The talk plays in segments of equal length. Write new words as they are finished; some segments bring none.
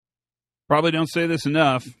Probably don't say this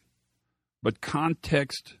enough, but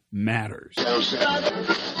context matters. Hey,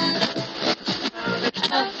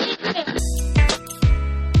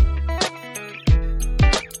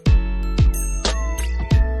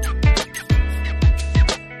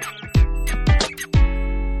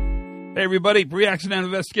 everybody, Pre-Accident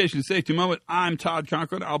Investigation Safety Moment. I'm Todd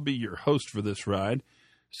Conklin. I'll be your host for this ride.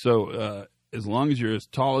 So as long as you're as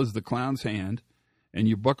tall as the clown's hand and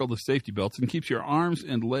you buckle the safety belts and keeps your arms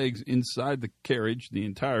and legs inside the carriage the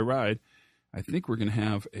entire ride, I think we're going to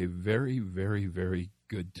have a very, very, very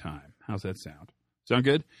good time. How's that sound? Sound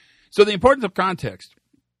good? So the importance of context.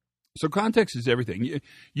 So context is everything.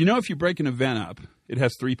 You know, if you break an event up, it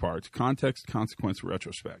has three parts: context, consequence,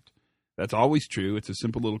 retrospect. That's always true. It's a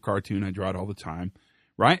simple little cartoon. I draw it all the time,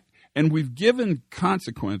 right? And we've given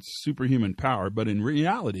consequence superhuman power, but in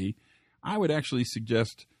reality, I would actually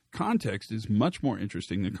suggest context is much more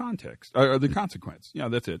interesting than context, or the consequence. Yeah,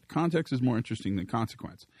 that's it. Context is more interesting than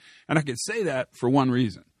consequence. And I can say that for one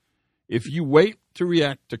reason. If you wait to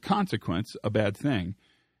react to consequence, a bad thing,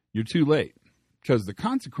 you're too late, because the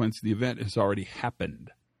consequence, the event has already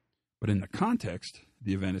happened. But in the context,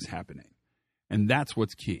 the event is happening. And that's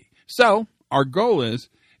what's key. So our goal is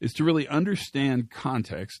to really understand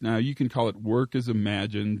context. Now, you can call it work as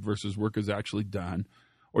imagined versus work as actually done,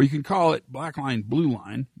 or you can call it black line, blue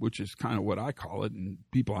line, which is kind of what I call it, and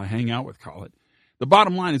people I hang out with call it. The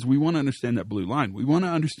bottom line is we want to understand that blue line. We want to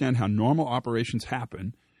understand how normal operations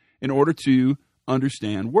happen in order to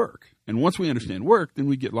understand work. And once we understand work, then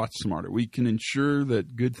we get lots smarter. We can ensure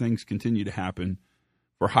that good things continue to happen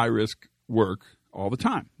for high-risk work all the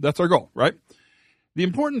time. That's our goal, right? The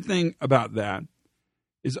important thing about that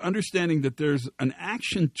is understanding that there's an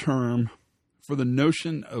action term for the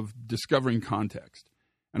notion of discovering context.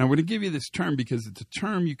 And I'm going to give you this term because it's a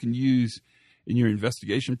term you can use in your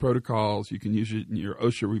investigation protocols. You can use it in your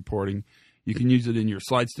OSHA reporting. You can use it in your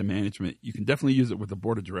slides to management. You can definitely use it with the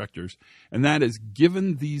board of directors. And that is,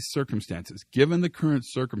 given these circumstances, given the current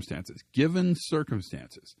circumstances, given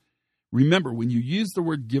circumstances. Remember, when you use the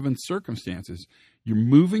word given circumstances, you're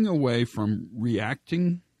moving away from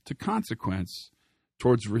reacting to consequence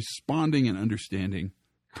towards responding and understanding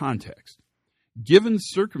context. Given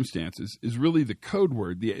circumstances is really the code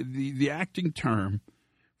word, the acting term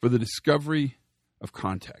for the discovery of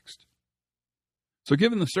context. So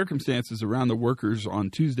given the circumstances around the workers on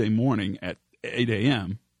Tuesday morning at 8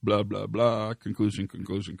 a.m., blah, blah, blah, conclusion,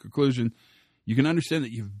 conclusion, conclusion, you can understand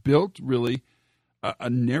that you've built really a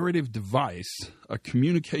narrative device, a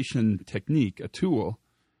communication technique, a tool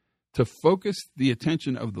to focus the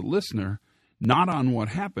attention of the listener not on what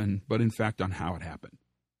happened, but in fact on how it happened.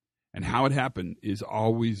 And how it happened is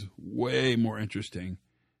always way more interesting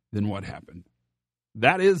than what happened.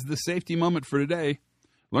 That is the safety moment for today.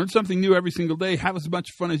 Learn something new every single day. Have as much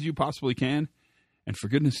fun as you possibly can. And for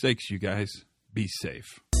goodness sakes, you guys, be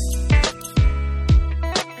safe.